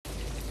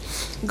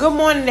Good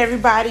morning,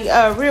 everybody.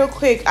 Real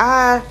quick,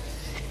 I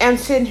am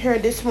sitting here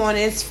this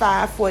morning. It's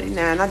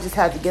 5:49. I just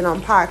had to get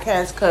on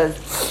podcast because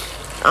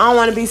I don't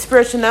want to be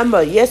spiritual number.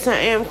 But yes, I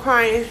am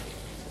crying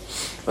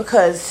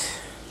because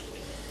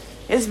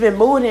it's been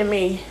moving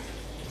me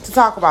to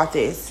talk about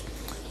this.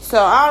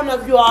 So I don't know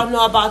if you all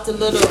know about the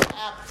little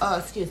app.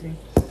 Excuse me.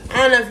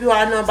 I don't know if you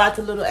all know about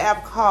the little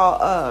app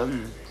called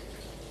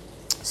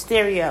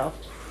Stereo.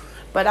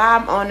 But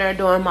I'm on there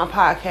doing my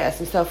podcast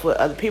and stuff with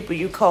other people.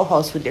 You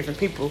co-host with different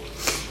people.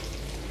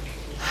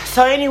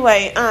 So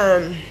anyway,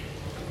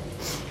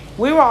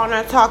 we were on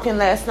there talking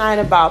last night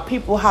about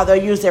people, how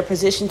they use their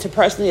position to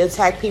personally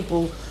attack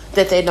people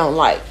that they don't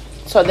like.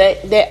 So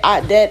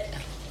that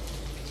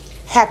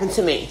happened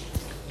to me.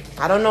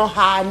 I don't know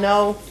how I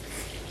know,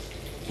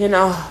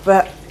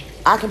 but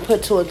I can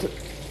put two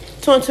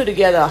and two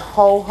together a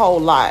whole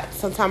lot.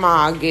 Sometimes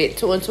I'll get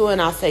 2 and 2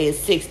 and I'll say it's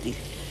 60.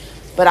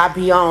 But I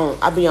be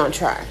on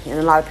track, and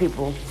a lot of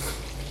people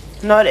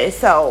know that.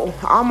 So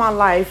all my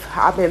life,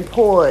 I've been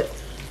pulled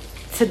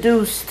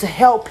to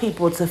help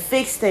people, to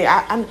fix things.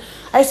 I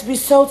used to be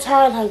so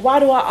tired. Like, why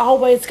do I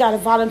always gotta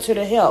volunteer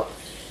to help?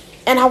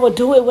 And I would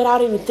do it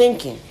without even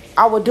thinking.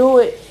 I would do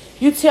it.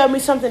 You tell me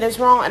something that's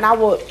wrong, and I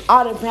would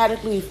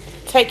automatically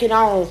take it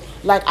on.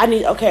 Like, let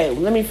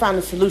me find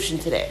a solution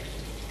to that.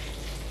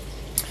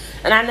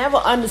 And I never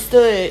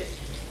understood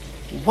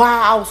why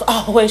I was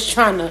always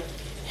trying to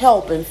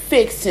help and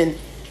fix and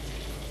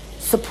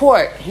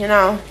support,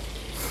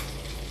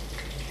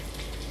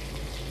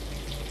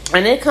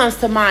 And it comes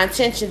to my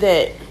attention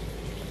that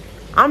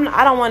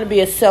I don't want to be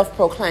a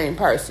self-proclaimed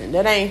person.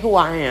 That ain't who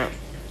I am.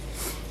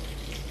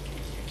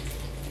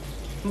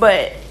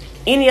 But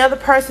any other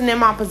person in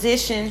my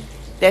position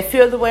that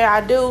feel the way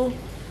I do,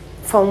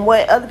 from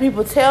what other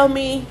people tell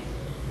me,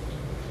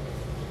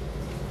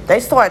 they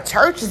start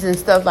churches and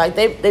stuff like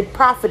they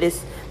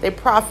prophets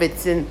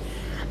and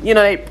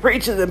they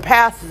preachers and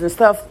pastors and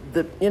stuff.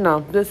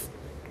 This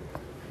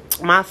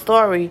my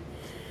story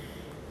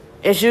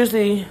is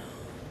usually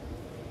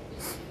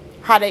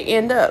how they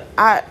end up.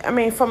 I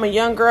mean, from a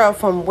young girl,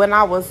 from when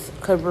I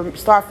could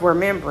start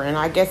remembering,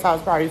 I guess I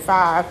was probably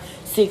 5,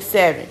 6,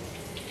 7.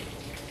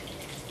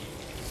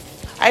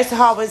 I used to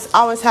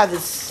always have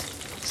this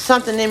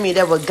something in me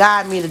that would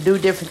guide me to do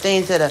different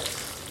things that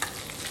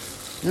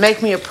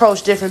make me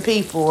approach different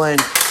people. And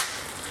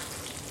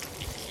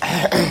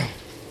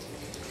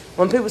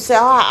when people say,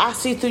 "Oh, I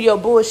see through your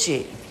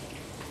bullshit,"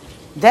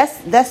 that's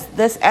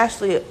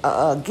actually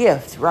a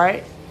gift,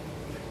 right?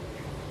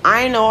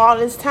 I ain't know all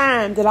this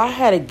time that I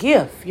had a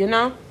gift,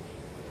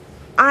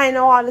 I ain't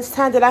know all this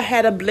time that I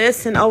had a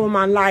blessing over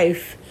my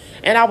life,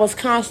 and I was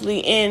constantly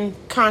in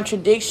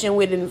contradiction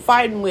with it and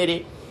fighting with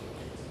it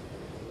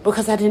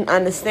because I didn't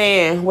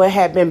understand what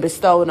had been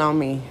bestowed on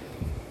me.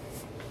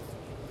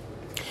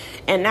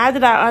 And now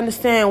that I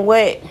understand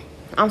what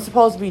I'm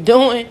supposed to be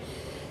doing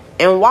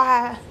and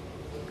why,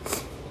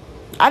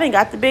 I done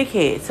got the big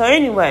head. So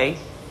anyway,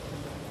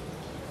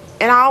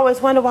 and I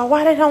always wonder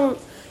why they don't,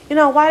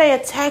 why they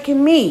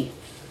attacking me?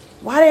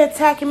 Why they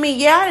attacking me?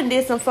 Yeah, I done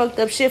did some fucked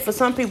up shit for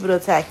some people to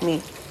attack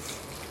me.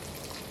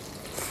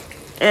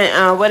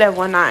 And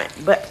whatever, not.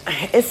 But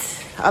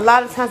it's a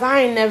lot of times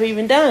I ain't never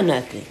even done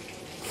nothing.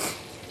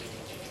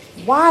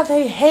 Why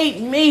they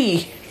hate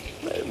me?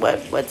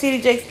 What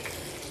TD Jakes?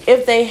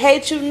 If they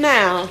hate you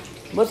now,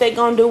 what they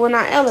gonna do when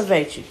I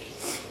elevate you?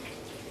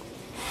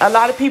 A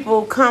lot of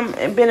people come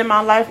and been in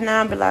my life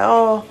now and be like,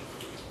 "Oh,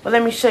 well,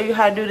 let me show you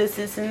how to do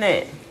this and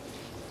that."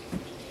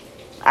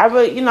 I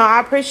really, I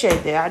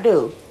appreciate that. I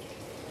do.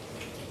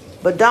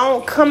 But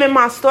don't come in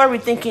my story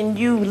thinking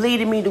you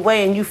leading me the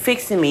way and you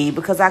fixing me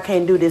because I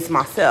can't do this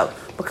myself.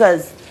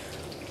 Because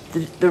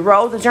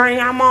the journey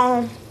I'm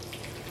on,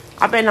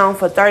 I've been on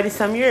for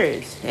 30-some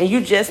years. And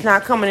you just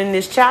not coming in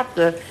this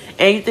chapter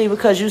and you think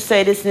because you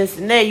say this and this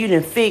and that, you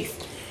done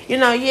fixed.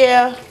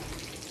 Yeah,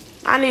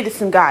 I needed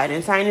some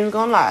guidance. I ain't even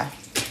gonna lie.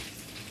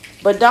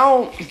 But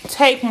don't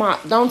take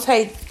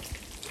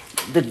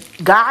the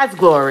God's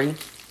glory.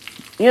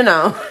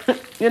 I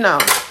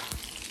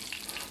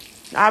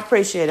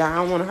appreciate it. I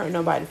don't want to hurt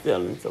nobody's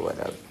feelings or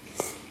whatever.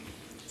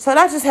 So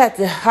I just had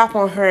to hop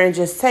on her and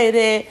just say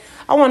that.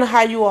 I wonder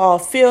how you all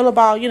feel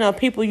about,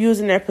 people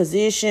using their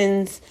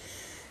positions,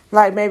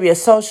 like maybe a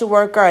social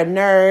worker, a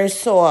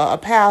nurse, or a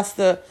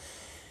pastor.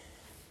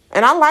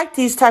 And I like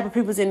these type of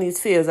people in these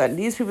fields. Like,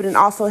 these people didn't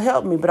also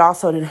help me, but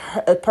also didn't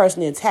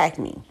personally attack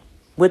me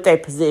with their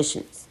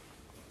positions.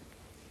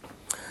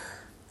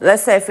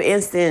 Let's say, for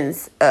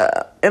instance,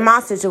 in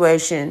my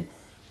situation,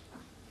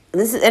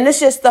 it's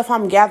just stuff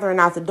I'm gathering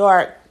out the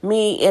dark.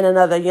 Me and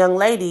another young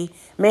lady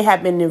may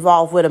have been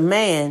involved with a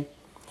man.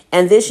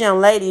 And this young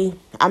lady,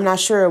 I'm not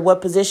sure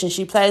what position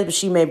she plays, but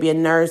she may be a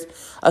nurse,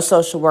 a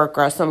social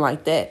worker, or something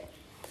like that.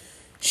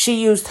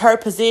 She used her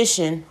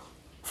position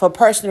for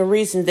personal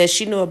reasons that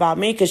she knew about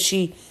me because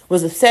she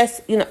was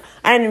obsessed.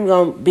 I ain't even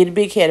going to be the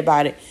big head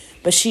about it,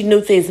 but she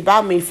knew things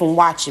about me from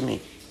watching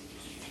me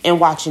and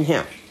watching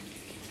him.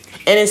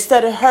 And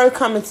instead of her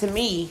coming to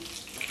me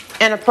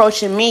and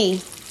approaching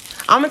me,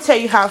 I'm going to tell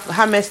you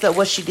how messed up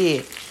what she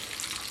did.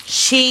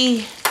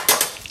 she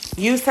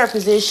used her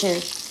position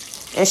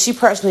and she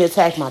personally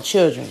attacked my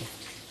children.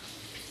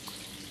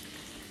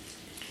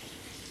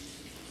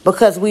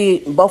 Because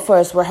both of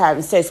us were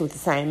having sex with the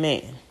same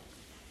man.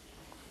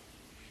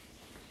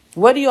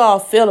 What do you all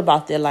feel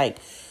about that? Like,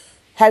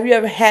 have you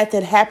ever had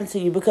that happen to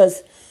you?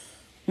 Because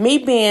me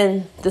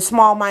being the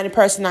small-minded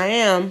person I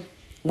am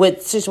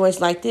with situations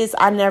like this,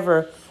 I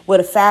never would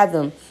have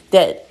fathomed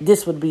that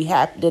this would be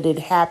that it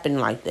happened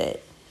like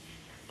that.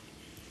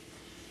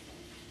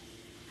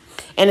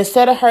 And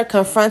instead of her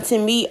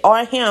confronting me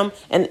or him,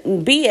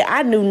 and be it,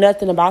 I knew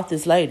nothing about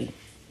this lady.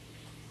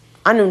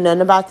 I knew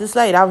nothing about this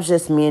lady. I was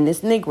just me and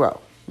this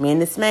Negro, me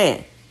and this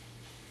man.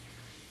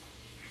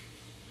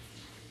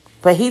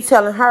 But he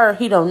telling her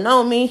he don't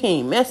know me, he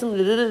ain't messing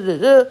with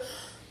me.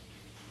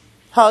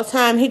 Whole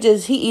time he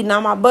eating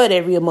on my butt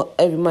every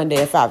Monday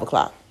at 5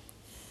 o'clock.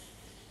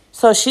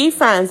 So she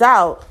finds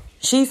out,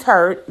 she's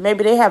hurt.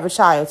 Maybe they have a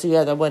child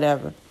together,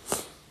 whatever.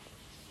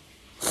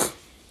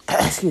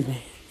 Excuse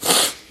me.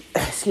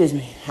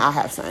 I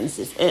have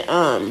sinuses.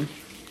 And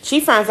she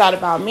finds out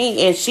about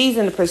me, and she's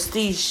in a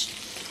prestige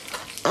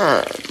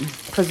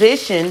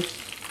position,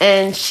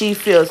 and she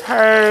feels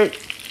hurt.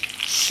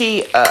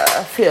 She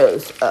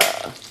feels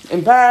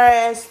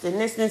embarrassed, and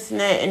this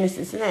and that, and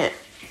this and that.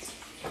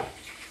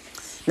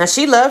 Now,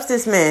 she loves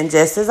this man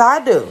just as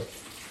I do.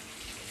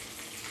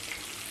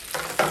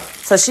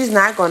 So she's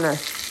not going to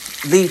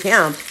leave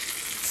him.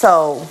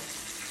 So,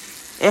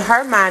 in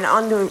her mind, the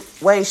only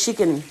way she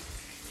can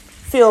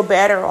feel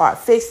better or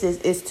fix this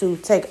is to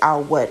take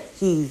out what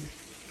he's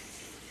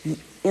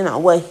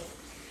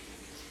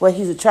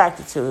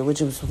attracted to, which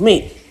was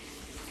me.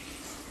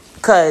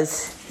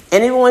 Because,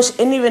 and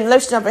even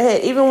let's jump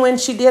ahead, even when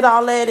she did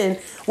all that and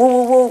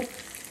woo,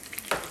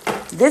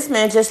 this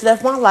man just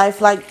left my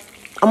life like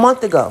a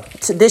month ago,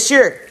 to this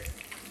year.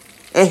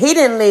 And he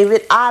didn't leave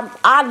it,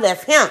 I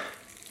left him.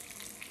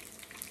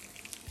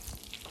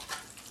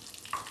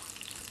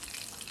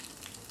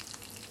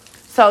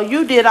 So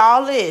you did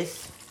all this.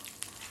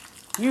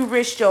 You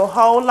risked your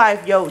whole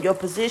life, your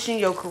position,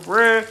 your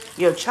career,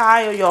 your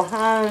child, your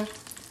home,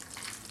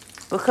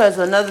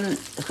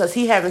 because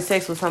he having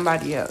sex with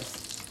somebody else.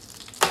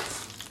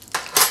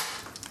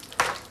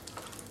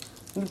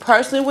 You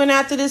personally went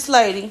after this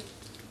lady,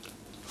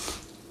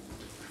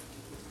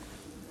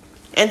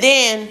 and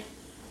then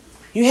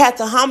you had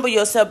to humble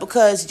yourself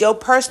because your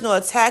personal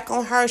attack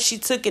on her, she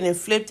took it and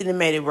flipped it and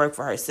made it work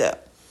for herself.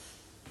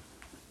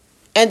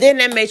 And then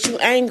that made you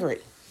angry.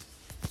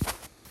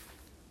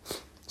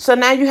 So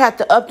now you have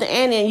to up the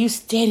ante and you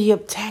steady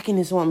attacking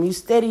this woman. You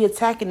steady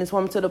attacking this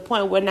woman to the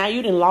point where now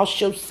you done lost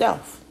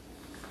yourself.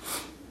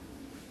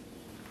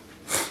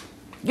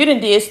 You done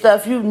did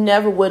stuff you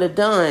never would have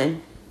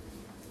done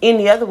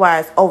any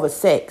otherwise over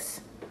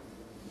sex.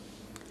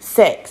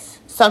 Sex.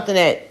 Something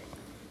that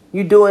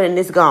you do it and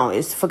it's gone.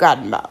 It's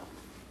forgotten about.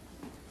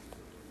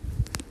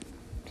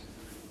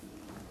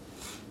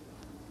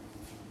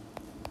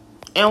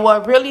 And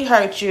what really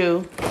hurt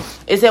you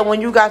is that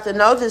when you got to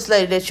know this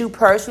lady that you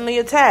personally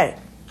attacked,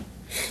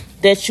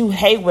 that you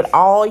hate with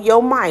all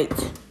your might,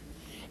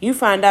 you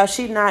find out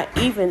she's not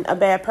even a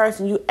bad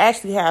person. You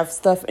actually have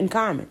stuff in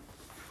common.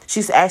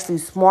 She's actually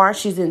smart,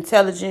 she's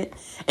intelligent,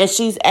 and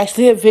she's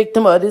actually a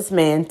victim of this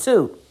man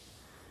too.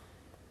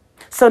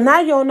 So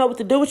now you don't know what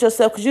to do with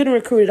yourself because you done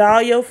recruited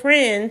all your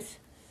friends,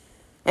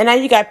 and now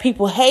you got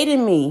people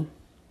hating me.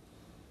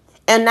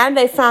 And now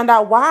they found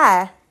out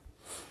why.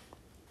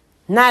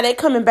 Now they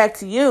coming back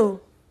to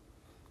you,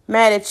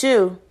 mad at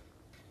you,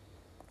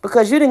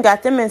 because you done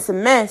got them in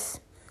some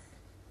mess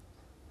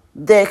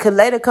that could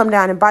later come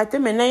down and bite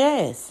them in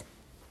their ass.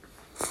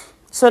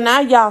 So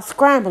now y'all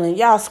scrambling,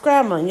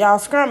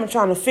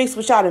 trying to fix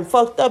what y'all done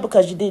fucked up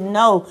because you didn't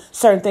know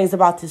certain things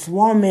about this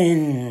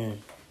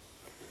woman.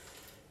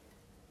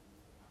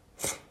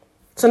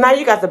 So now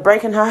you got to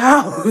break in her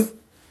house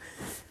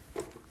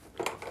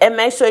and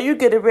make sure you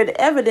get rid of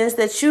evidence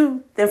that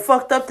you done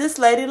fucked up this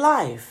lady's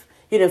life.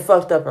 You done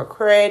fucked up her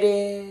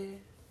credit.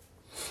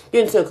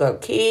 You done took her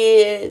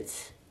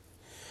kids.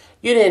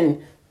 You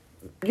done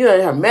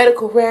her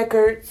medical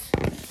records.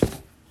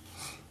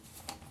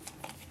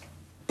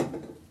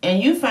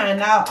 And you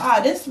find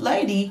out, this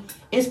lady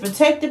is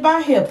protected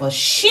by HIPAA.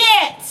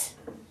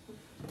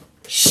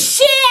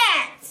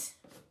 Shit!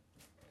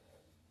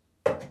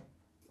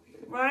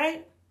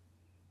 Right?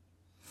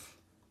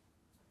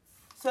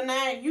 So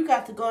now you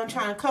got to go and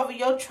try and cover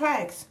your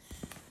tracks.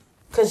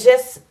 Because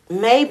just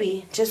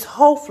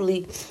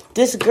hopefully,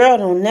 this girl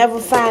don't never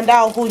find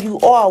out who you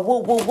are.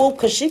 Whoop,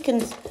 because she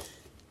can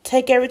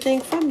take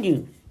everything from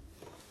you.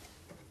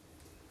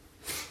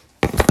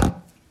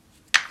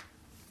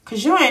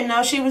 Because you ain't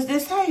know she was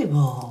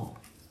disabled.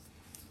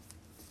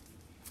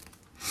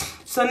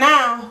 So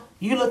now,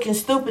 you looking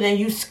stupid and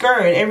you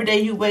scared. Every day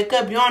you wake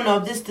up, you don't know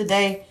if this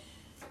today,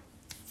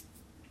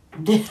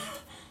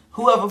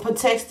 whoever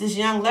protects this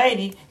young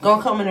lady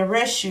gonna come and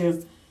arrest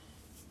you.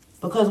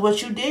 Because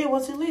what you did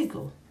was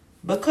illegal.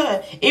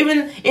 Because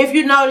even if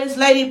you know this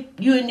lady,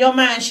 you in your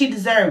mind, she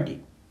deserved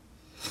it.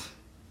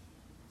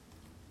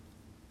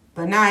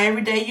 But now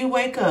every day you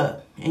wake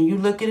up and you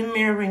look in the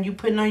mirror and you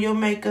putting on your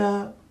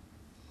makeup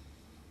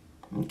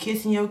and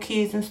kissing your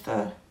kids and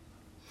stuff.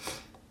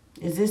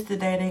 Is this the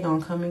day they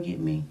gonna come and get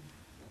me?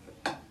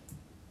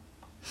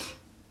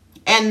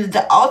 And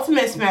the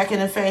ultimate smack in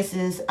the face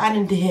is I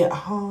done did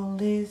all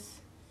this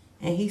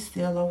and he's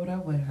still over there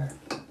with her.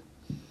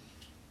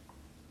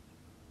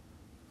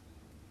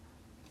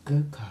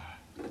 Good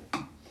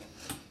God.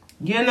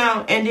 You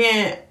know, and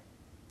then,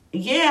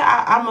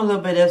 yeah, I'm a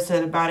little bit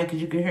upset about it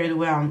because you can hear the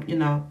way I'm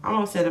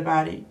upset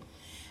about it.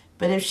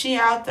 But if she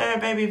out there,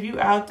 baby, if you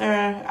out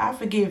there, I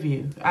forgive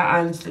you. I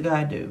honestly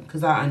God do,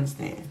 because I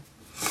understand.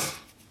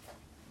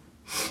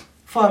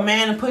 For a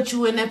man to put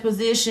you in that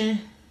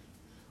position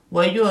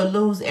where you'll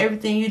lose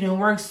everything you done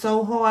worked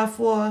so hard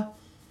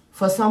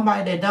for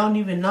somebody that don't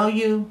even know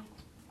you,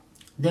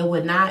 that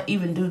would not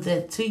even do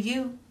that to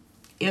you,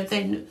 if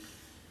they knew.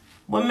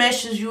 What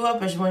messes you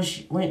up is when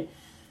she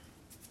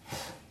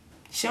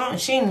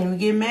didn't even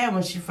get mad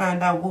when she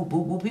found out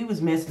whoop, he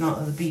was messing on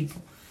other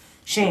people.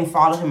 She ain't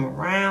follow him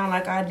around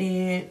like I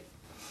did.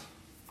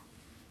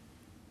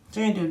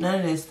 She ain't do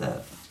none of that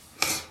stuff.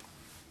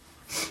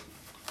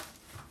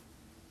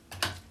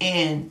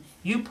 And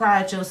you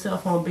pride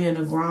yourself on being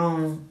a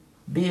grown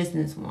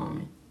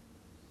businesswoman.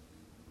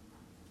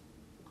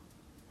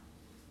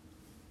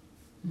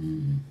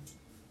 And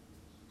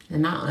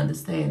I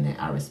understand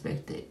that. I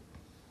respect it.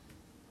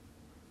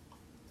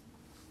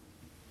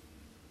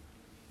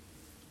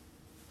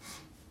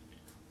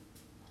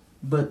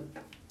 But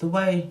the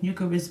way you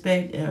can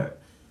respect or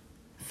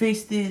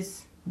fix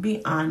this,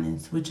 be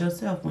honest with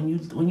yourself. When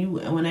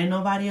ain't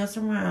nobody else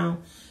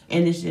around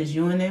and it's just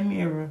you in that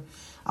mirror,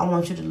 I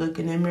want you to look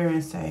in that mirror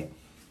and say,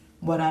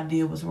 what I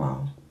did was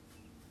wrong.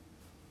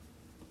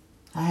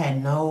 I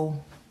had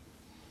no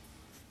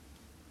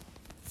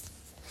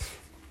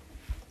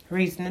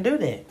reason to do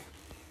that.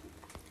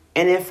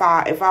 And if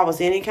I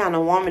was any kind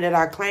of woman that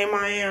I claim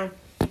I am,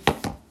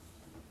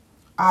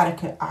 I'd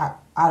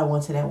have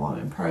went to that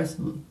woman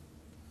personally.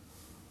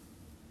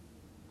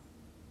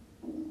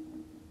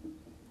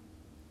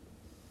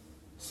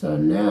 So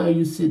now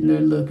you sitting there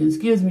looking.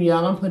 Excuse me,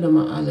 y'all. I'm putting on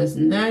my eyelash.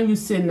 Now you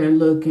sitting there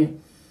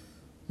looking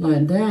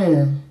like,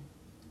 damn.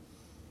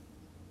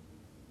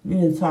 You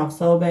didn't talk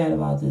so bad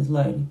about this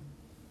lady.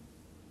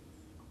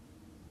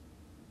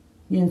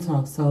 You didn't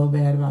talk so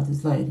bad about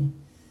this lady.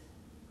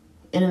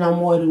 And then on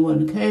more than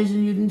one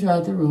occasion, you didn't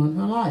try to ruin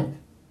her life.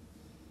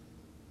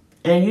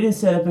 And you didn't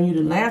sit up and you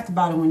didn't laugh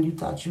about it when you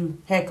thought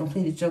you had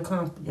completed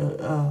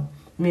your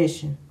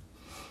mission.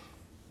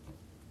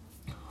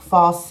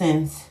 False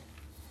sense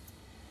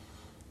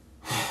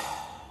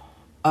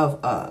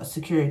of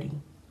security.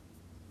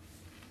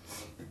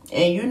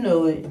 And you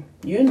knew it.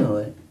 You knew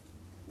it.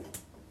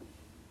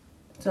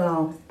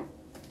 So,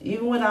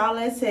 even with all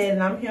that said,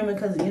 and I'm human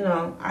because,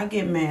 I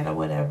get mad or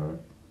whatever.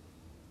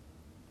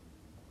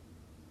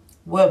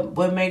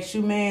 What makes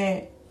you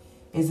mad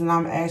is that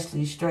I'm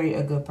actually straight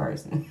a good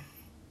person.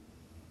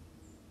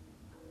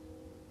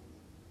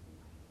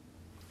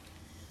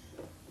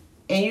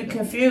 And you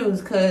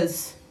confused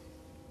because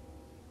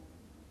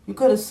you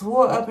could have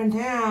swore up and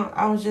down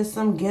I was just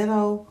some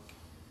ghetto.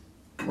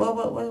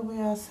 What would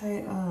I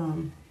say?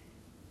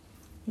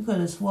 You could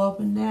have swore up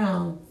and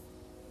down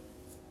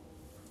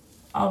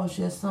I was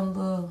just some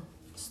little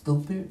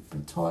stupid,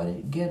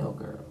 retarded ghetto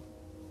girl.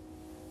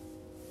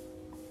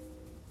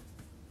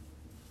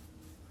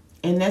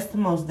 And that's the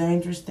most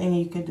dangerous thing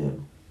you could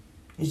do.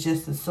 Is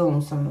just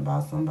assume something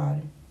about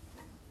somebody.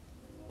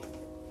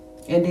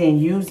 And then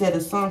use that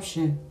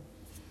assumption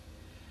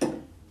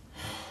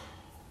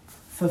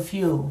for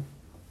fuel.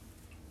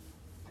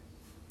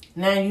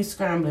 Now you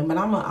scrambling, but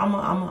I'm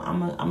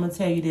gonna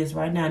tell you this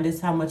right now. This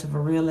is how much of a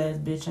real ass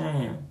bitch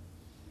I am.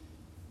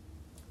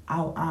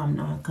 I'm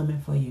not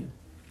coming for you.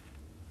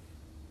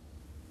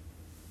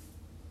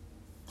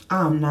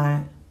 I'm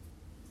not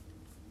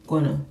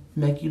gonna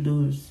make you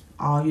lose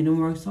all you done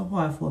worked so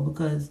hard for,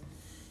 because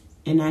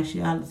in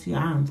actuality,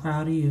 I am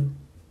proud of you.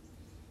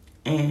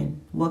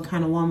 And what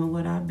kind of woman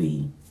would I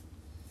be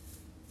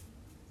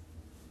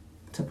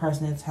to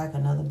personally attack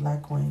another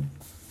black queen?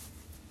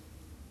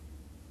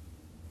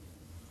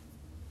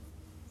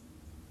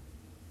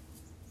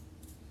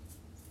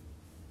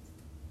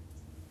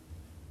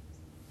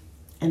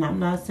 And I'm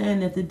not saying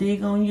that to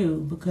dig on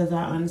you, because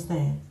I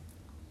understand.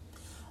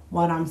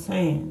 What I'm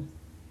saying,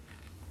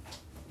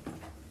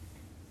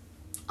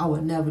 I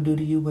would never do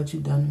to you what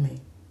you've done to me.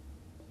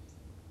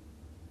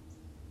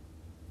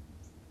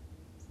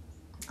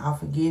 I'll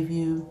forgive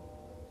you.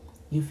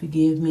 You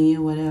forgive me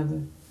or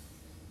whatever.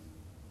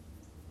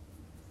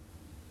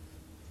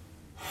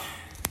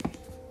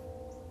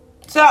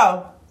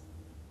 So,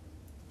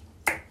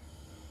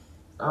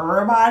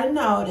 everybody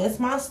know that's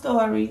my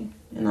story,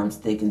 and I'm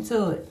sticking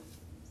to it.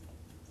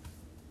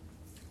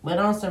 But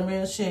on some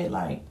real shit,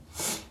 like,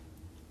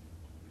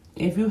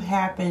 if you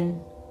happen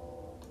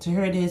to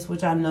hear this,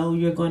 which I know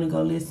you're going to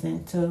go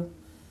listen to,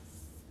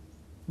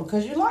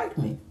 because you like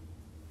me.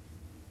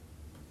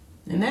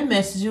 And that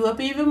messes you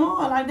up even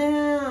more. Like,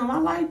 damn, I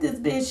like this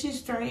bitch. She's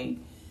straight.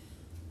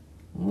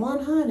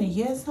 100,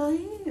 yes I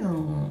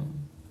am.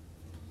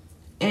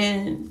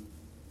 And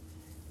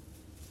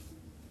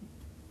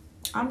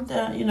I'm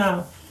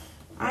done,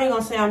 I ain't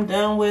gonna say I'm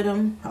done with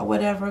him or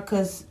whatever,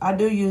 because I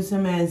do use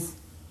him as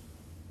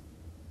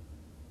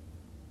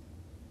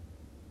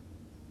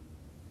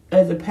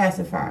a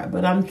pacifier.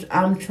 But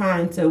I'm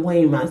trying to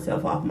wean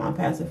myself off my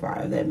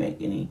pacifier, if that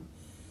make any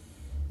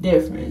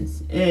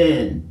difference.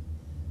 And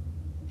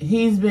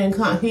he's been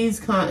conscious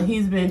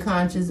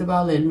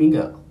about letting me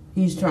go.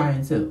 He's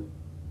trying to.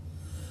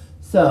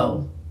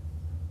 So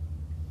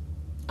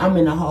I'm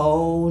in a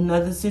whole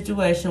nother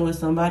situation with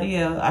somebody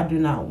else. I do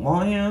not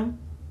want him.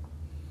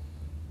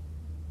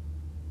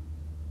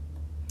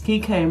 He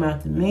came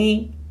after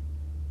me.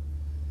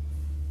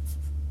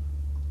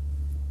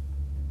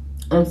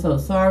 I'm so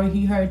sorry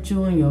he hurt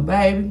you and your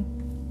baby.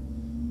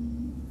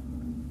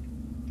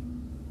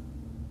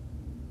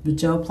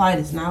 But your plight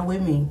is not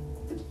with me.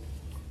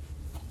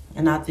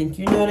 And I think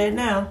you know that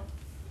now.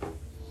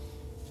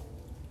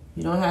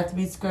 You don't have to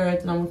be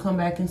scared that I'm going to come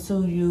back and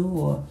sue you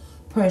or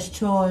press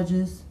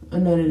charges or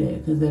none of that,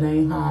 because that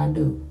ain't how I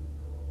do.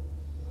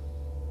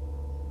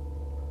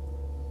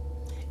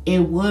 It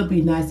would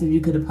be nice if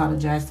you could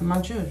apologize to my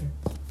children.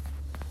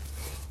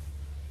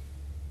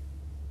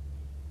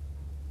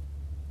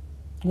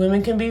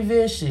 Women can be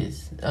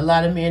vicious. A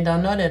lot of men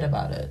don't know that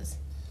about us.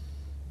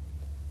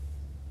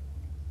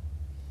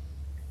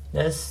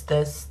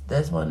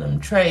 That's one of them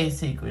trade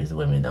secrets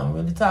women don't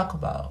really talk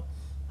about.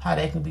 How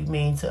they can be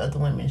mean to other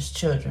women's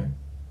children.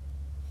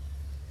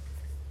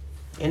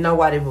 And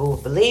nobody will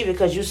believe it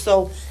because you're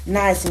so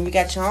nice and you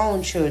got your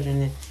own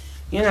children.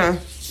 And,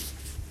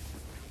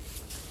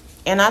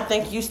 And I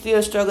think you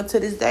still struggle to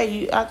this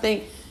day. I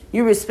think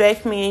you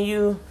respect me and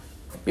you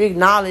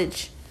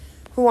acknowledge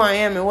who I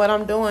am and what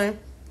I'm doing.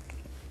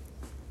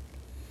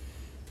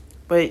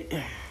 But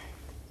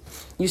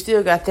you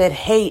still got that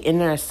hate in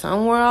there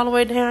somewhere all the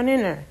way down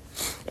in there.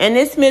 And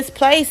it's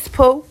misplaced,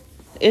 Pooh.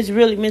 It's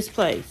really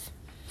misplaced.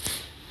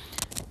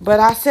 But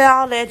I say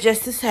all that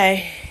just to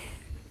say,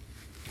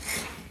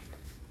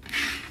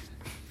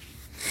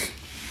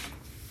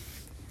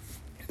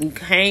 you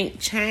can't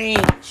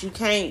change. You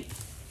can't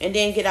and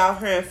then get out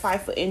here and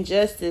fight for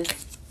injustice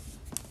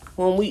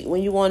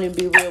when you want to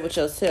be real with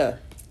yourself.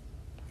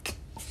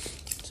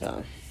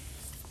 So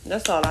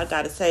that's all I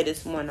got to say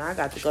this morning. I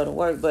got to go to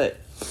work, but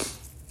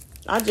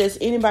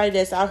anybody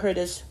that's out here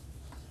that's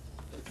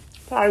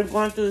probably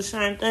going through the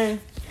same thing,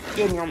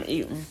 give me I'm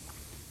eating.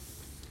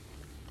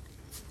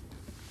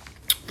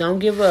 Don't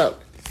give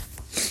up.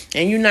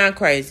 And you're not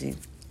crazy.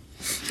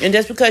 And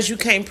just because you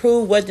can't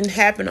prove what didn't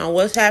happen or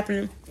what's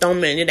happening,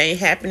 don't mean it ain't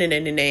happening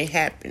and it ain't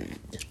happening.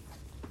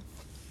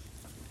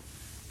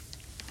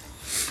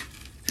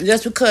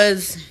 Just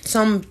because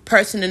some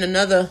person in a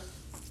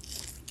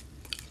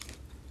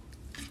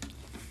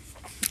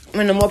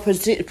more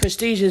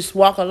prestigious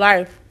walk of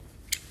life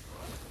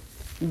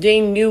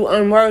deem you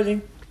unworthy,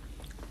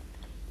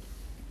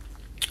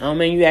 I don't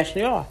mean you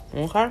actually are,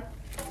 okay?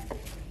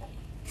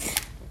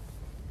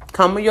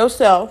 Come with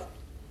yourself.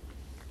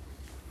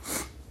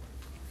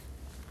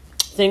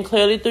 Think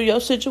clearly through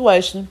your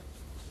situation.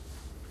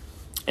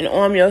 And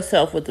arm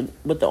yourself with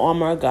the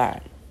armor of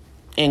God.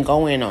 And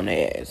go in on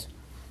their ass.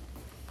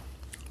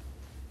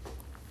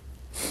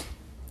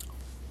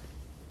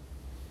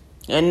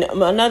 And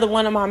another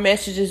one of my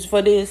messages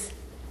for this.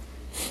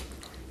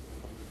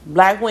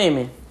 Black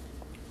women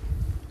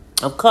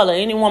of color,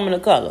 any woman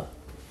of color.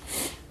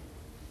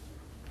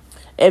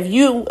 If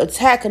you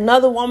attack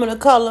another woman of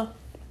color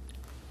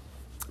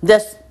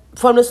that's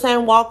from the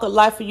same walk of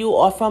life for you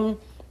or from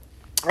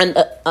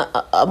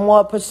a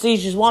more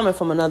prestigious woman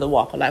from another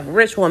walk of life, a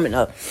rich woman,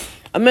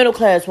 a middle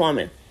class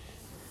woman,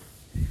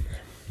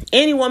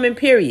 any woman,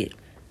 period.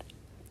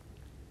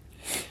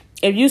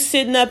 If you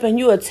sitting up and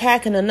you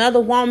attacking another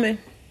woman,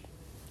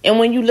 and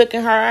when you look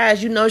in her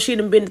eyes, you know she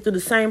done been through the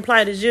same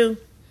plight as you,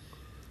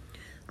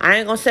 I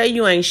ain't gonna say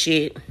you ain't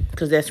shit,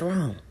 because that's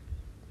wrong.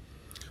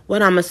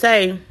 What I'm gonna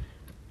say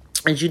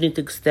is you need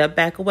to step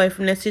back away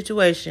from that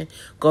situation,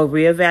 go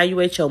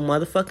reevaluate your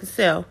motherfucking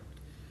self.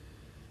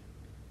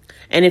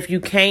 And if you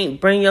can't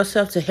bring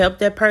yourself to help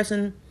that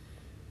person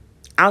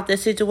out that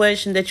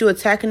situation that you're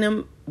attacking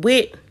them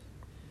with,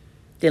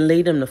 then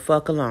leave them the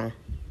fuck alone.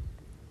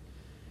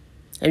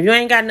 If you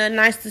ain't got nothing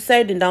nice to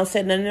say, then don't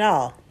say nothing at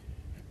all.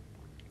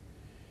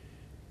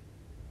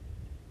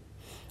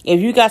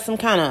 If you got some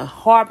kind of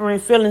harboring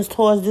feelings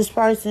towards this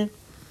person,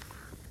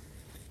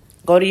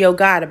 go to your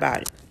God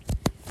about it.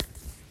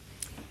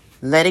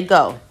 Let it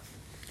go.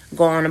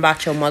 Go on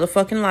about your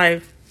motherfucking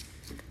life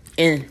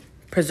and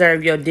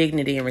preserve your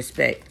dignity and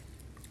respect.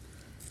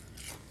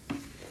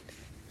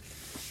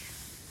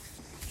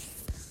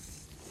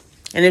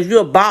 And if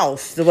you're a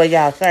boss, the way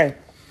y'all say,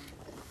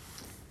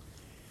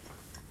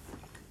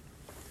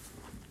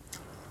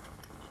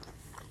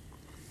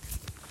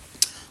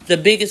 the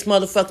biggest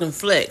motherfucking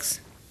flex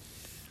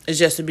is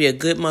just to be a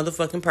good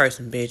motherfucking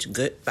person, bitch.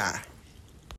 Goodbye.